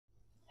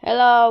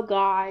Hello,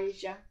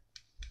 guys.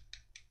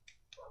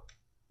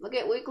 Look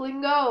at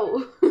Weakling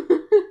go.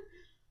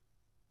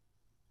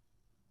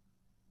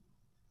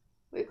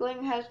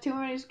 Weakling has too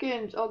many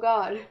skins. Oh,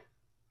 God.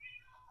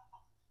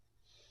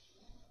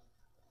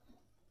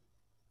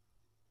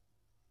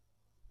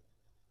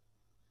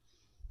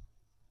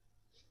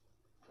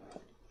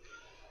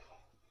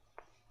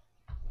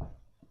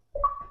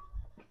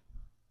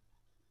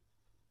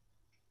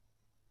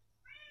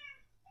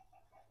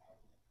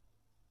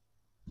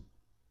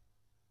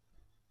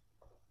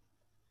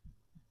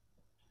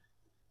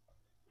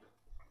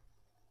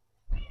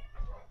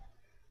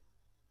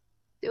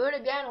 Do it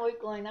again,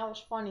 Weakling. That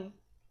was funny.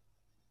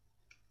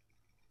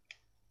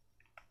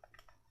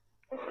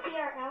 This will be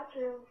our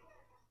outro.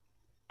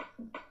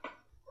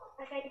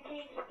 Like I can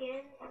change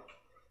skins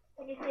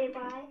when you say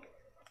bye.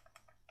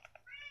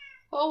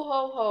 Ho,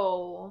 ho,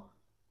 ho.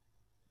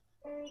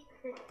 Merry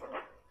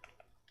Christmas.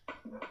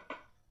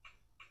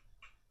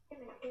 I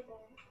missed it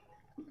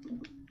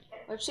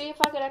better. Let's see if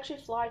I could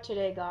actually fly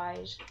today,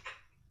 guys.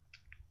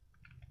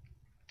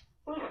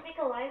 We should make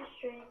a live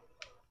stream.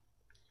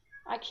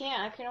 I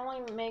can't. I can only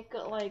make,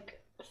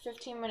 like,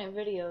 15-minute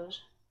videos.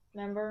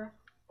 Remember?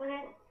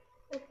 Okay,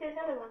 let's do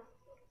another one.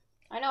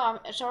 I know.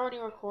 It's already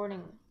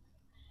recording.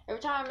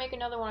 Every time I make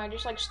another one, I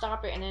just, like,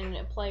 stop it and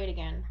then play it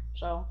again.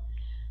 So,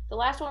 the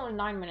last one was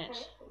 9 minutes.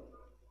 Okay.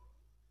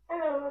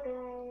 Hello,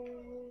 guys.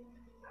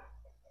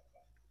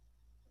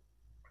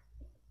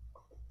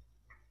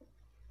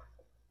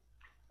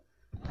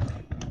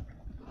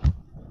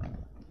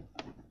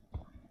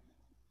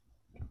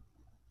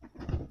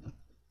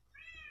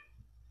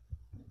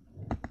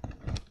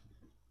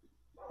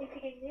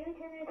 If you're new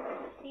to this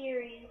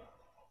series,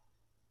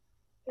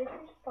 this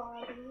is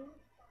Bobby.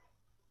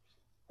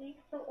 He's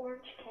the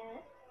orange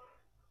cat.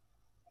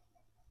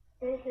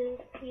 This is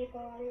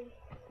Peabody.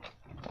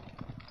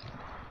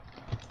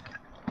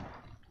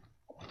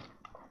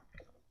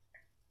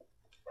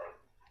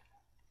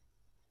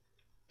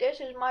 This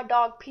is my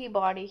dog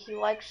Peabody.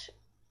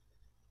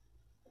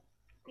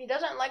 He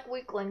doesn't like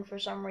Weakling for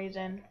some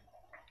reason.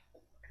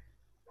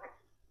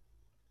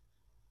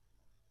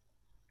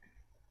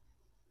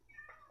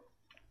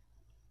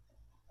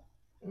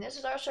 And this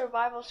is our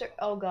survival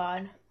oh,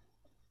 God.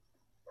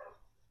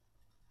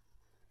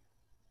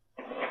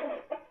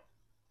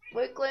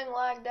 Weakling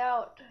lagged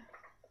out.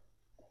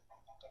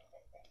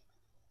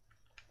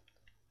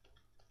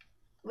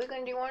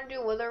 Weakling, do you want to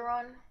do Wither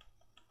Run?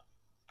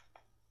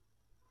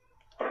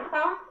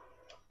 Huh?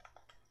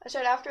 I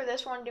said after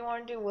this one, do you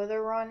want to do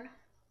Wither Run?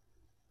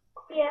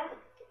 Yeah.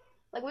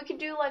 Like we could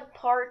do like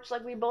parts,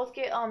 like we both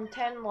get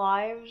 10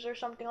 lives or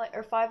something, like,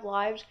 or 5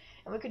 lives,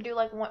 and we could do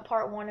like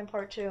part 1 and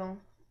part 2.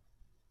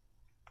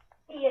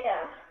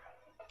 Yeah.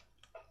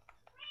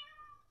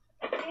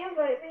 Can you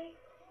invite me?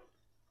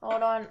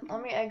 Hold on,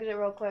 let me exit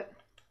real quick.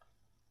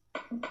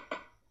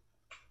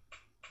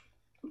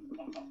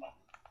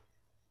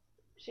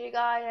 See you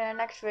guys in the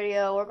next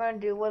video. We're gonna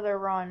do Wither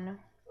Run.